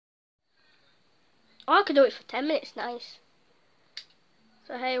Or I could do it for 10 minutes, nice.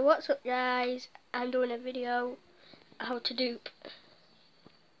 So hey, what's up guys? I'm doing a video how to dupe.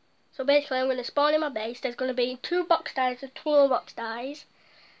 So basically I'm going to spawn in my base. There's going to be 2 box dies or 12 box dies.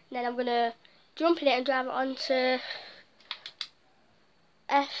 And then I'm going to jump in it and drive it onto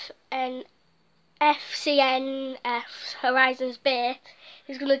FCNF Horizon's base.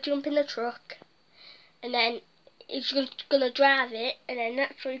 He's going to jump in the truck. And then he's going to drive it. And then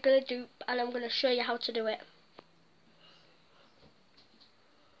that's what he's going to dupe. And I'm going to show you how to do it.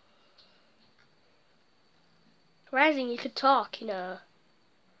 Horizon, you could talk, you know.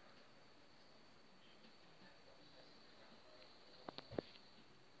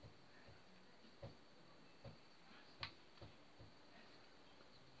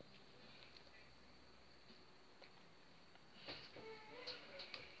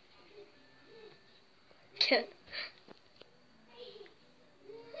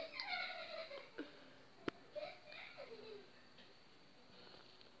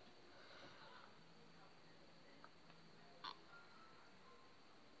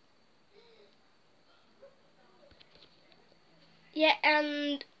 Yeah,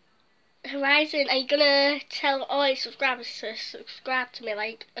 and Horizon, are you gonna tell all your subscribers to subscribe to me,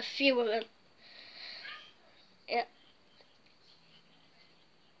 like a few of them? Yeah.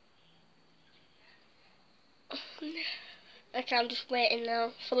 Okay, I'm just waiting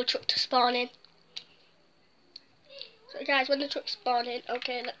now for the truck to spawn in. So guys, when the truck's spawning,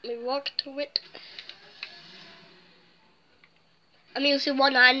 okay, let me walk to it. I'm using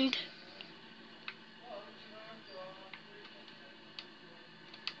one hand.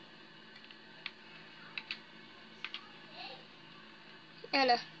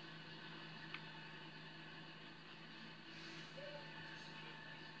 Anna.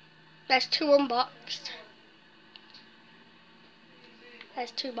 There's 2 unboxed.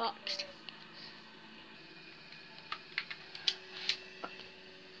 There's 2 boxed.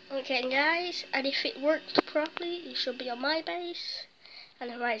 Okay guys, and if it works properly, it should be on my base and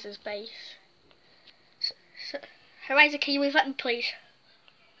Horizon's base. So Horizon, can you invite me please?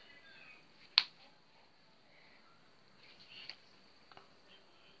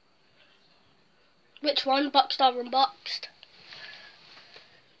 Which one? Boxed or unboxed?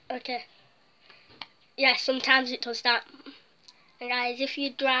 Okay. Yeah, sometimes it does that. And guys, if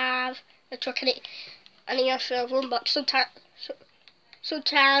you drive a truck and you have to unbox,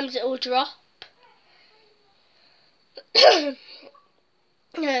 sometimes it will drop.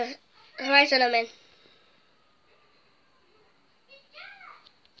 Horizon, I'm in.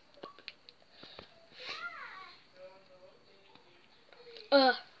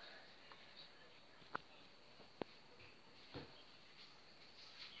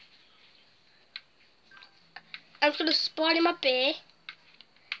 I'm gonna spawn in my base.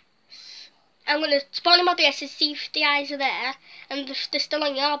 I'm gonna spawn in my base and see if the eyes are there. And if they're still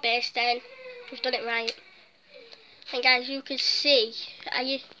on your base, then we've done it right. And guys, you can see, are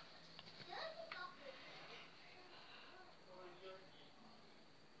you?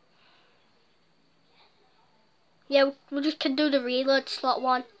 Yeah, we just can do the reload slot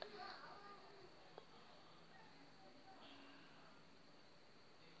one.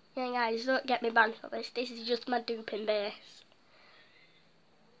 Yeah guys, don't get me banned for this. This is just my duping base.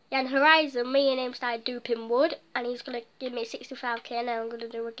 Yeah, and Horizon, me and him started duping wood, and he's gonna give me 65k, and then I'm gonna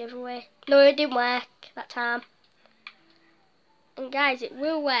do a giveaway. No, it didn't work that time. And guys, it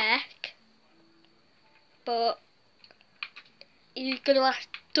will work, but you're gonna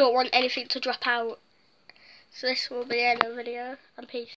don't want anything to drop out. So this will be the end of the video, and peace.